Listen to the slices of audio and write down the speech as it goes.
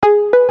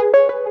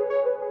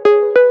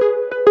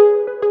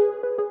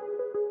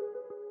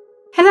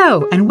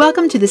Hello, and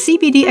welcome to the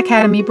CBD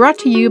Academy brought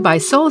to you by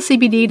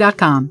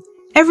soulcbd.com.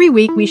 Every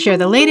week, we share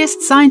the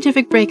latest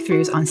scientific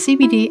breakthroughs on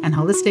CBD and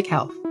holistic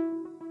health.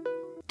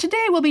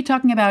 Today, we'll be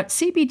talking about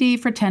CBD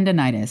for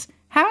tendonitis,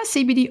 how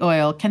CBD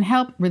oil can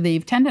help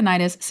relieve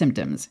tendonitis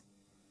symptoms.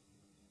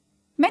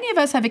 Many of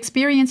us have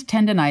experienced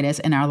tendonitis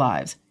in our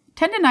lives.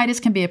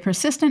 Tendonitis can be a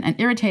persistent and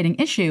irritating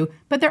issue,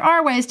 but there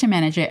are ways to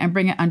manage it and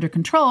bring it under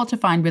control to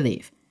find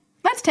relief.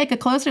 Let's take a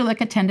closer look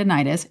at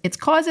tendonitis, its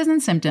causes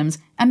and symptoms,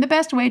 and the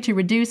best way to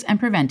reduce and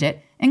prevent it,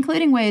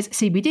 including ways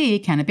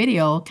CBD,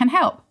 cannabidiol, can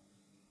help.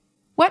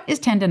 What is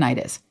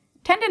tendonitis?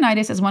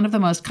 Tendonitis is one of the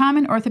most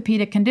common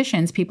orthopedic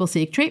conditions people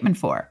seek treatment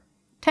for.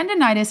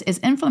 Tendonitis is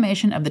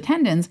inflammation of the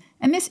tendons,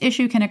 and this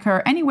issue can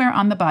occur anywhere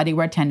on the body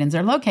where tendons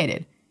are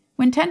located.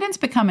 When tendons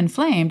become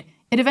inflamed,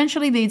 it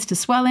eventually leads to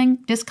swelling,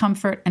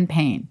 discomfort, and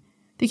pain.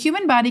 The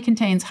human body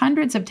contains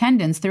hundreds of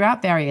tendons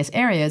throughout various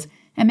areas,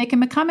 and they can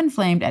become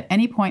inflamed at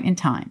any point in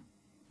time.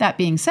 That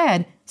being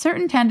said,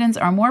 certain tendons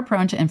are more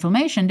prone to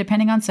inflammation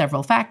depending on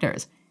several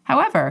factors.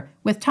 However,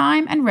 with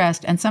time and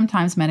rest and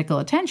sometimes medical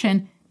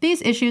attention,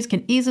 these issues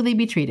can easily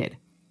be treated.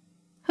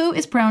 Who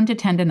is prone to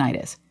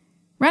tendonitis?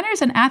 Runners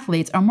and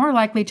athletes are more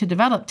likely to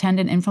develop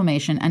tendon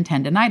inflammation and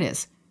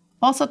tendonitis,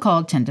 also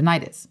called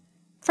tendonitis.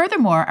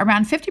 Furthermore,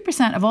 around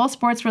 50% of all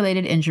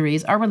sports-related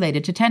injuries are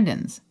related to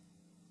tendons.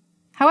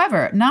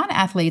 However,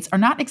 non-athletes are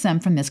not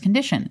exempt from this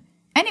condition.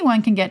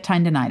 Anyone can get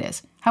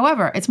tendonitis.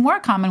 However, it's more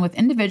common with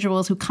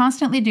individuals who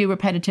constantly do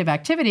repetitive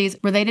activities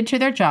related to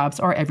their jobs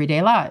or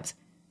everyday lives.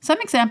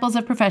 Some examples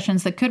of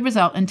professions that could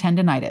result in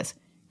tendonitis: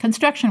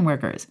 construction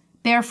workers.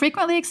 They are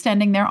frequently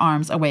extending their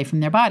arms away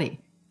from their body.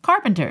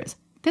 Carpenters.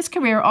 This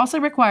career also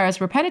requires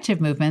repetitive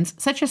movements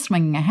such as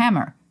swinging a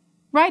hammer.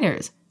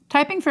 Writers.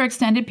 Typing for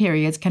extended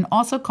periods can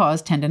also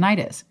cause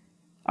tendonitis.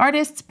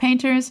 Artists,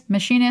 painters,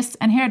 machinists,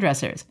 and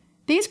hairdressers.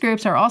 These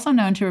groups are also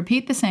known to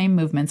repeat the same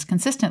movements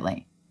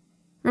consistently.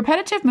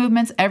 Repetitive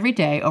movements every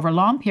day over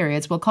long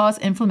periods will cause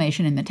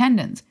inflammation in the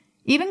tendons.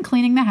 Even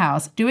cleaning the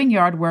house, doing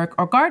yard work,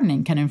 or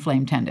gardening can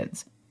inflame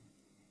tendons.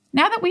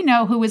 Now that we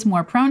know who is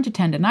more prone to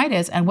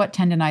tendonitis and what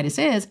tendonitis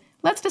is,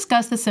 let's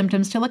discuss the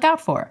symptoms to look out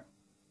for.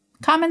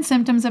 Common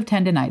symptoms of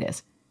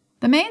tendonitis.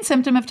 The main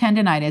symptom of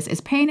tendonitis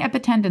is pain at the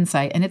tendon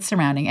site and its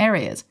surrounding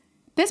areas.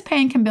 This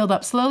pain can build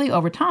up slowly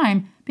over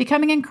time,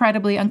 becoming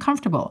incredibly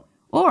uncomfortable,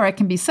 or it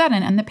can be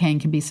sudden and the pain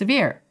can be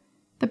severe.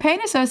 The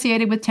pain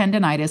associated with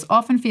tendonitis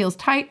often feels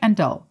tight and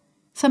dull.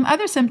 Some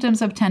other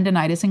symptoms of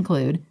tendonitis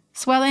include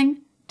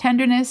swelling,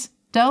 tenderness,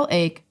 dull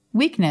ache,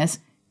 weakness,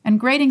 and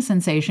grating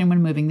sensation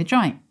when moving the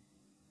joint.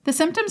 The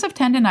symptoms of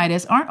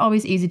tendonitis aren't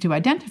always easy to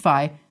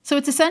identify, so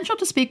it's essential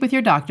to speak with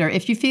your doctor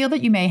if you feel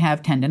that you may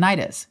have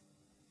tendonitis.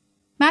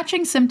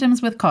 Matching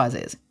symptoms with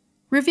causes.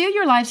 Review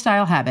your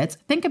lifestyle habits,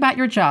 think about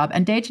your job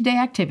and day-to-day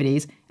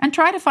activities, and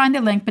try to find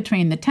a link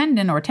between the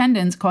tendon or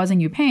tendons causing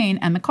you pain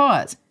and the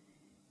cause.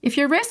 If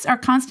your wrists are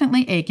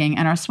constantly aching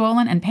and are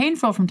swollen and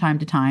painful from time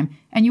to time,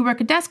 and you work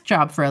a desk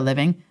job for a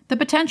living, the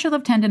potential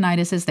of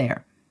tendonitis is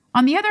there.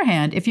 On the other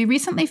hand, if you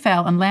recently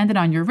fell and landed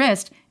on your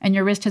wrist and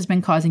your wrist has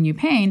been causing you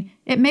pain,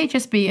 it may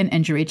just be an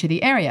injury to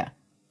the area.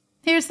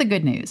 Here's the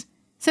good news.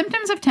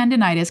 Symptoms of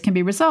tendonitis can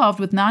be resolved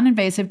with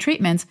non-invasive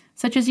treatments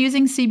such as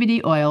using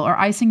CBD oil or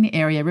icing the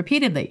area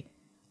repeatedly.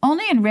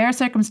 Only in rare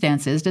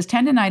circumstances does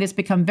tendonitis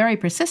become very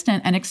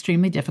persistent and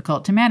extremely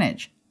difficult to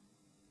manage.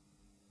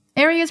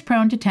 Areas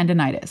prone to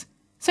tendonitis.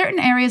 Certain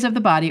areas of the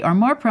body are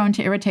more prone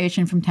to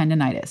irritation from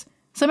tendonitis.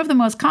 Some of the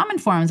most common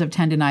forms of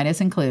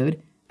tendonitis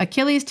include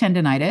Achilles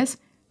tendonitis,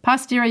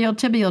 posterior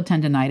tibial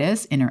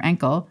tendonitis, inner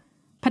ankle,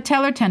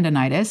 patellar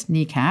tendonitis,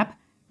 kneecap,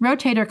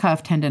 rotator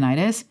cuff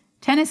tendonitis,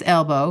 tennis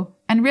elbow,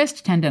 and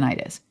wrist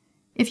tendonitis.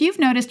 If you've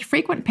noticed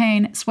frequent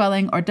pain,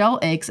 swelling, or dull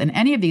aches in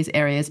any of these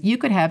areas, you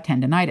could have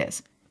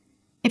tendonitis.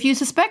 If you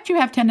suspect you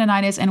have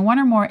tendonitis in one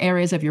or more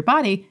areas of your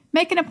body,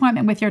 make an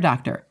appointment with your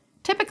doctor.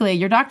 Typically,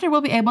 your doctor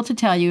will be able to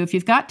tell you if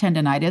you've got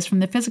tendonitis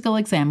from the physical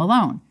exam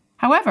alone.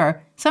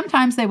 However,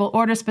 sometimes they will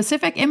order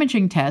specific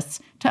imaging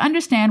tests to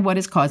understand what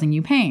is causing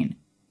you pain.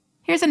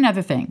 Here's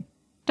another thing.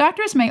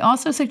 Doctors may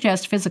also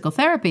suggest physical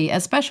therapy,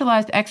 as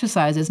specialized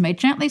exercises may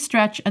gently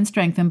stretch and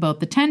strengthen both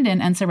the tendon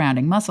and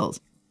surrounding muscles.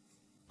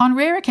 On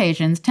rare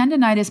occasions,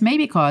 tendonitis may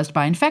be caused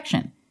by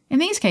infection. In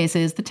these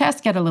cases, the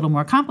tests get a little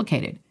more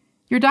complicated.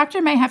 Your doctor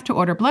may have to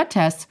order blood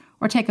tests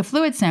or take a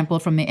fluid sample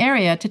from the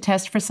area to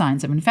test for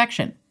signs of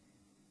infection.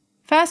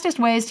 Fastest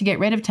ways to get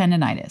rid of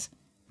tendonitis.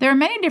 There are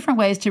many different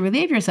ways to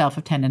relieve yourself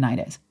of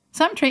tendonitis.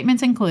 Some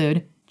treatments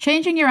include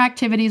changing your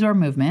activities or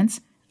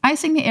movements,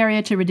 icing the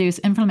area to reduce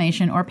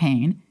inflammation or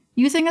pain,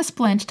 using a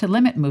splint to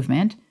limit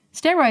movement,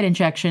 steroid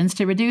injections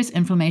to reduce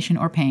inflammation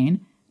or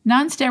pain,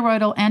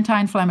 non-steroidal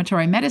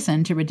anti-inflammatory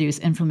medicine to reduce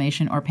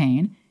inflammation or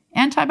pain,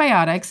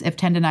 antibiotics if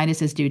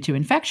tendonitis is due to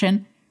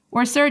infection,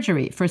 or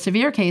surgery for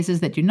severe cases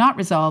that do not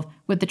resolve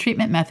with the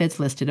treatment methods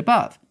listed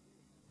above.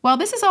 While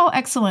this is all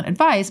excellent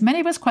advice, many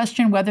of us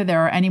question whether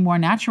there are any more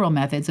natural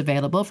methods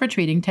available for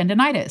treating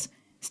tendonitis.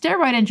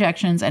 Steroid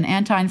injections and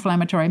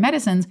anti-inflammatory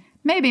medicines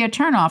may be a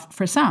turnoff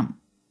for some.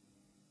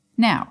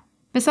 Now,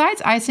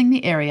 Besides icing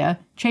the area,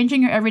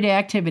 changing your everyday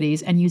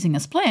activities, and using a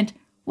splint,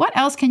 what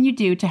else can you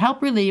do to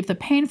help relieve the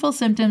painful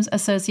symptoms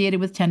associated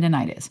with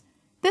tendonitis?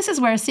 This is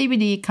where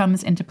CBD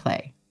comes into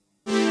play.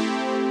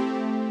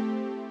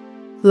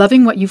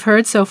 Loving what you've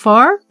heard so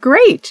far?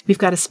 Great! We've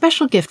got a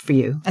special gift for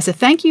you. As a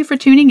thank you for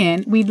tuning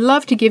in, we'd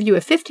love to give you a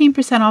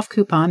 15% off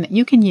coupon that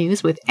you can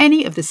use with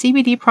any of the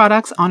CBD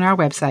products on our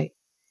website.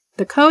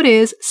 The code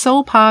is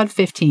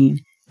SOLPOD15.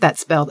 That's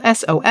spelled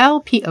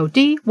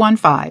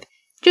SOLPOD15.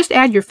 Just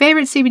add your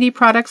favorite CBD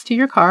products to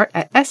your cart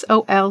at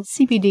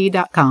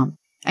solcbd.com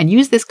and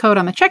use this code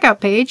on the checkout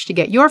page to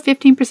get your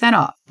 15%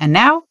 off. And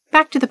now,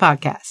 back to the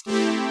podcast.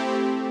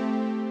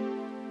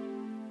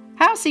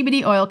 How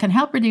CBD oil can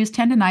help reduce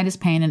tendonitis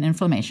pain and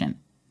inflammation.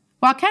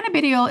 While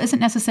cannabidiol isn't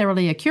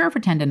necessarily a cure for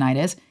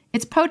tendonitis,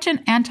 its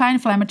potent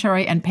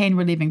anti-inflammatory and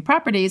pain-relieving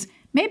properties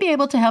may be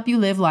able to help you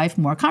live life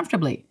more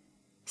comfortably.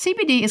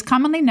 CBD is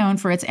commonly known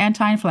for its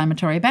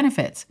anti-inflammatory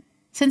benefits.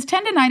 Since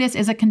tendonitis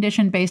is a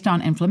condition based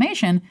on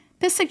inflammation,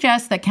 this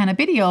suggests that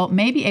cannabidiol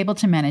may be able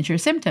to manage your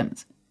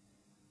symptoms.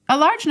 A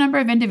large number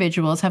of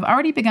individuals have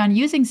already begun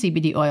using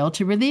CBD oil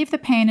to relieve the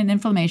pain and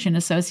inflammation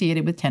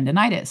associated with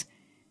tendonitis.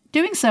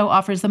 Doing so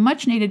offers the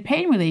much-needed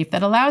pain relief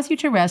that allows you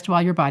to rest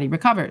while your body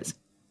recovers.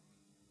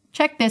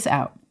 Check this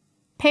out.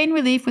 Pain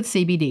relief with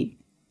CBD.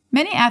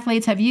 Many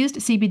athletes have used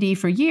CBD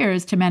for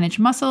years to manage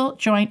muscle,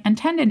 joint, and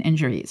tendon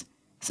injuries.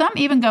 Some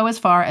even go as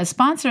far as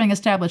sponsoring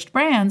established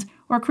brands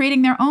or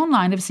creating their own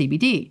line of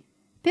CBD.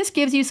 This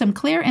gives you some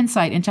clear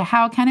insight into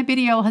how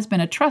cannabidiol has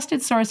been a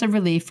trusted source of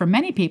relief for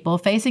many people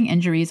facing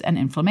injuries and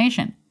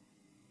inflammation.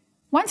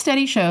 One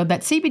study showed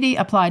that CBD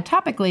applied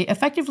topically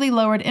effectively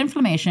lowered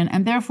inflammation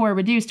and therefore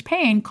reduced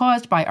pain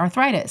caused by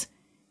arthritis.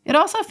 It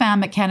also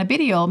found that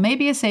cannabidiol may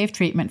be a safe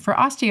treatment for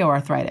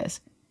osteoarthritis.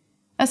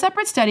 A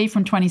separate study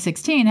from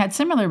 2016 had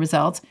similar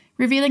results,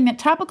 revealing that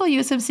topical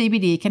use of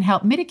CBD can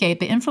help mitigate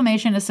the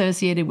inflammation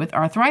associated with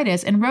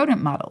arthritis in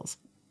rodent models.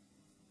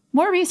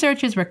 More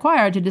research is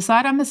required to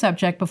decide on the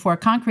subject before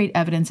concrete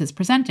evidence is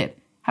presented.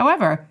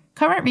 However,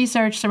 current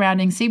research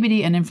surrounding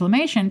CBD and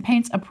inflammation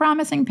paints a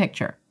promising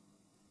picture.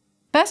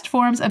 Best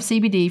forms of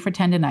CBD for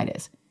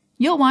tendonitis.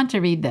 You'll want to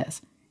read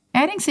this.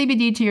 Adding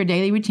CBD to your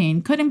daily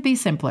routine couldn't be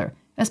simpler,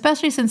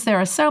 especially since there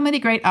are so many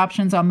great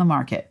options on the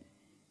market.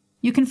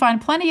 You can find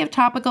plenty of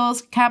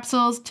topicals,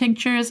 capsules,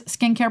 tinctures,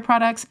 skincare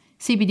products.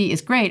 CBD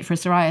is great for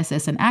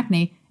psoriasis and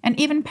acne, and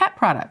even pet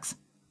products.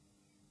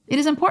 It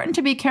is important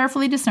to be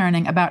carefully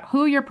discerning about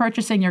who you're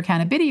purchasing your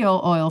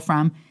cannabidiol oil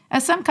from,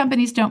 as some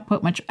companies don't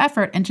put much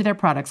effort into their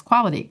product's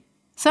quality.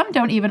 Some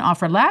don't even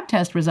offer lab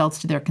test results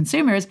to their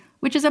consumers,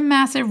 which is a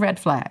massive red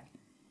flag.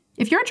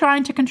 If you're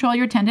trying to control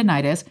your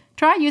tendonitis,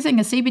 try using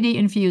a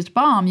CBD-infused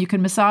balm you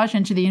can massage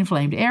into the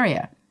inflamed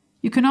area.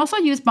 You can also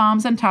use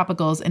balms and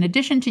topicals in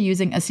addition to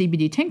using a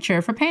CBD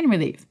tincture for pain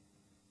relief.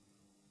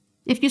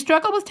 If you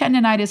struggle with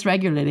tendonitis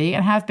regularly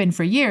and have been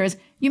for years,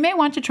 you may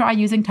want to try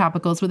using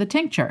topicals with a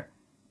tincture.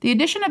 The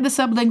addition of the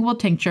sublingual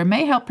tincture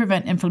may help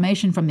prevent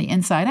inflammation from the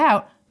inside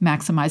out,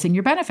 maximizing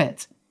your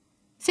benefits.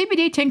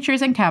 CBD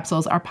tinctures and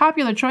capsules are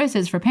popular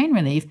choices for pain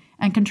relief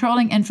and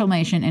controlling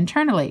inflammation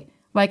internally,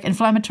 like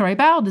inflammatory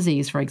bowel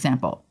disease, for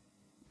example.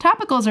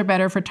 Topicals are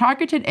better for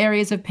targeted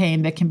areas of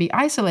pain that can be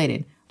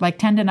isolated, like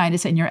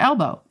tendonitis in your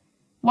elbow.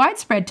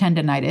 Widespread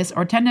tendonitis,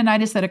 or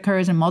tendonitis that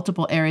occurs in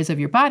multiple areas of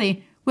your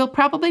body, will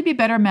probably be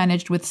better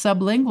managed with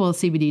sublingual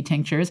CBD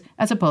tinctures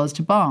as opposed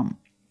to balm.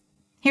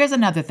 Here's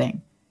another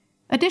thing.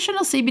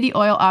 Additional CBD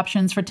oil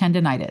options for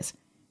tendonitis.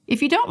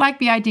 If you don't like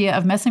the idea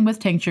of messing with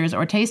tinctures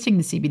or tasting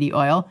the CBD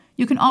oil,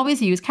 you can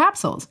always use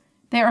capsules.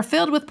 They are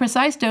filled with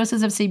precise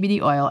doses of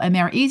CBD oil and they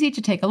are easy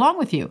to take along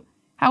with you.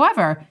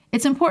 However,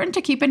 it's important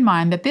to keep in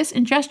mind that this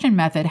ingestion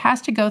method has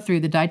to go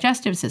through the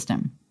digestive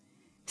system.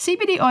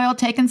 CBD oil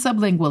taken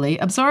sublingually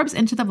absorbs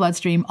into the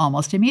bloodstream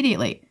almost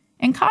immediately.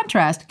 In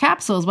contrast,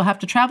 capsules will have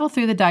to travel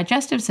through the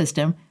digestive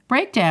system,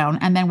 break down,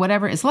 and then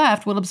whatever is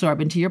left will absorb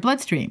into your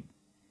bloodstream.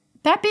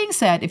 That being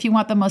said, if you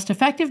want the most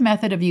effective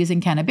method of using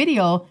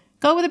cannabidiol,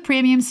 go with a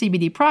premium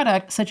CBD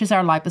product such as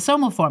our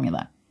liposomal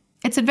formula.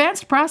 Its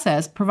advanced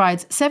process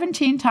provides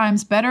 17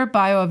 times better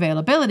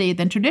bioavailability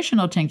than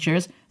traditional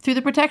tinctures through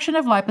the protection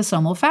of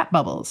liposomal fat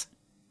bubbles.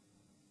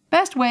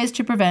 Best ways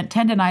to prevent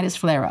tendonitis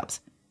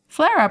flare-ups.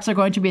 Flare-ups are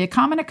going to be a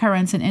common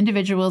occurrence in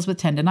individuals with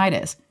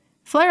tendonitis.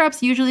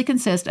 Flare-ups usually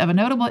consist of a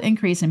notable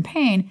increase in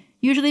pain,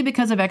 usually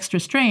because of extra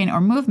strain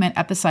or movement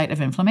at the site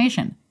of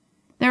inflammation.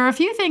 There are a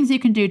few things you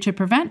can do to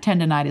prevent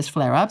tendonitis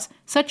flare-ups,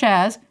 such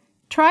as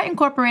try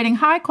incorporating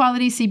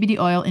high-quality CBD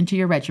oil into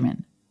your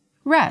regimen.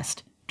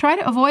 Rest. Try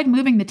to avoid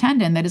moving the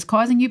tendon that is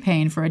causing you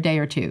pain for a day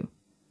or two.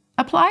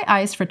 Apply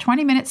ice for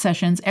 20-minute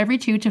sessions every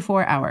 2 to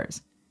 4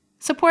 hours.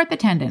 Support the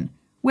tendon.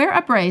 Wear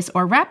a brace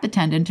or wrap the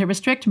tendon to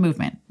restrict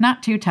movement,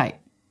 not too tight.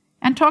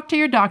 And talk to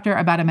your doctor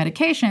about a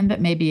medication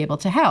that may be able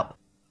to help.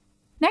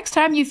 Next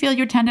time you feel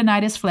your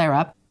tendonitis flare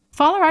up,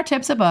 follow our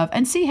tips above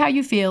and see how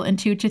you feel in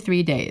 2 to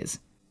 3 days.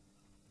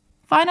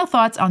 Final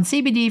thoughts on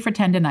CBD for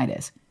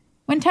tendonitis.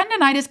 When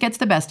tendonitis gets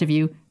the best of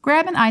you,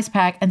 grab an ice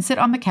pack and sit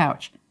on the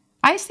couch.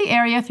 Ice the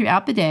area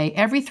throughout the day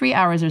every 3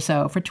 hours or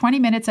so for 20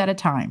 minutes at a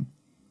time.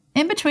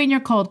 In between your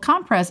cold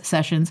compress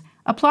sessions,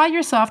 apply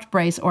your soft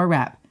brace or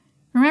wrap.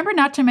 Remember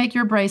not to make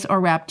your brace or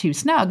wrap too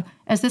snug,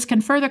 as this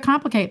can further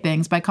complicate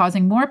things by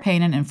causing more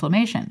pain and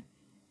inflammation.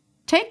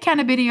 Take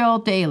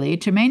cannabidiol daily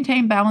to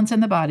maintain balance in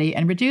the body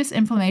and reduce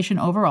inflammation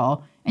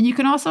overall, and you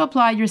can also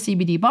apply your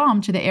CBD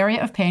balm to the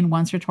area of pain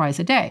once or twice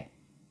a day.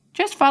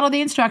 Just follow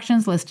the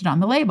instructions listed on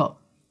the label.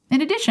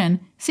 In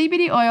addition,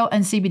 CBD oil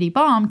and CBD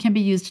balm can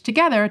be used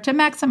together to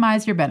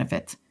maximize your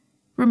benefits.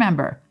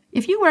 Remember,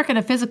 if you work at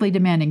a physically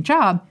demanding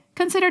job,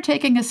 consider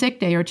taking a sick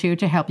day or two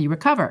to help you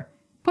recover.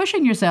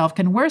 Pushing yourself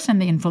can worsen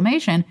the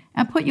inflammation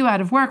and put you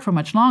out of work for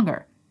much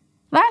longer.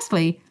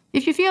 Lastly,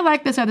 if you feel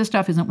like this other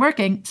stuff isn't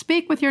working,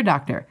 speak with your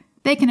doctor.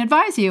 They can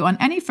advise you on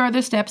any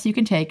further steps you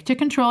can take to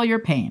control your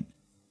pain.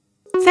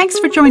 Thanks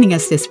for joining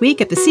us this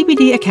week at the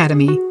CBD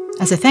Academy.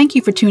 As a thank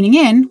you for tuning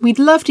in, we'd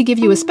love to give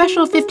you a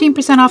special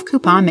 15% off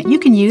coupon that you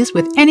can use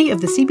with any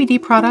of the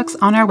CBD products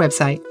on our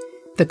website.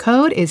 The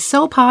code is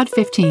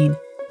SOLPOD15.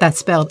 That's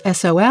spelled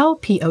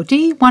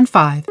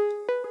SOLPOD15.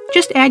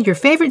 Just add your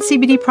favorite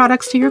CBD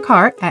products to your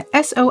cart at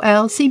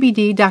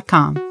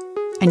solcbd.com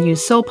and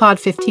use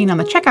SOLPOD15 on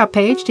the checkout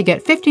page to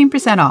get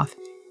 15% off.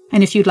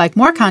 And if you'd like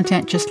more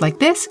content just like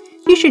this,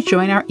 you should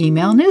join our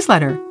email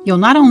newsletter. You'll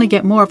not only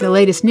get more of the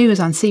latest news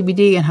on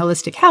CBD and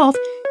holistic health,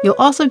 you'll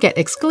also get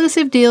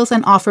exclusive deals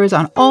and offers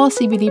on all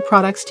CBD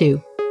products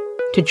too.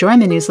 To join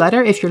the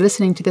newsletter, if you're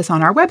listening to this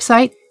on our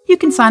website, you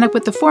can sign up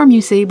with the form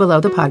you see below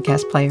the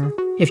podcast player.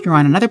 If you're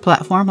on another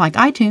platform like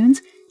iTunes,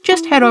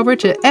 just head over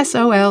to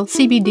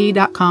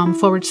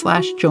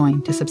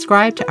solcbd.com/join to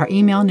subscribe to our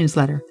email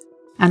newsletter.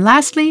 And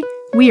lastly,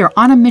 we are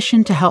on a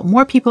mission to help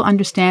more people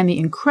understand the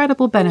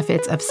incredible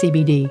benefits of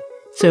CBD.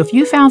 So if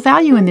you found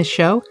value in this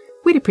show,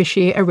 we'd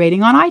appreciate a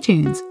rating on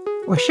iTunes.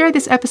 Or share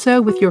this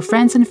episode with your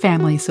friends and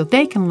family so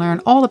they can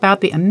learn all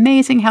about the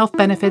amazing health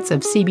benefits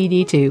of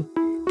CBD too.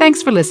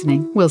 Thanks for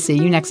listening. We'll see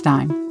you next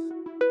time.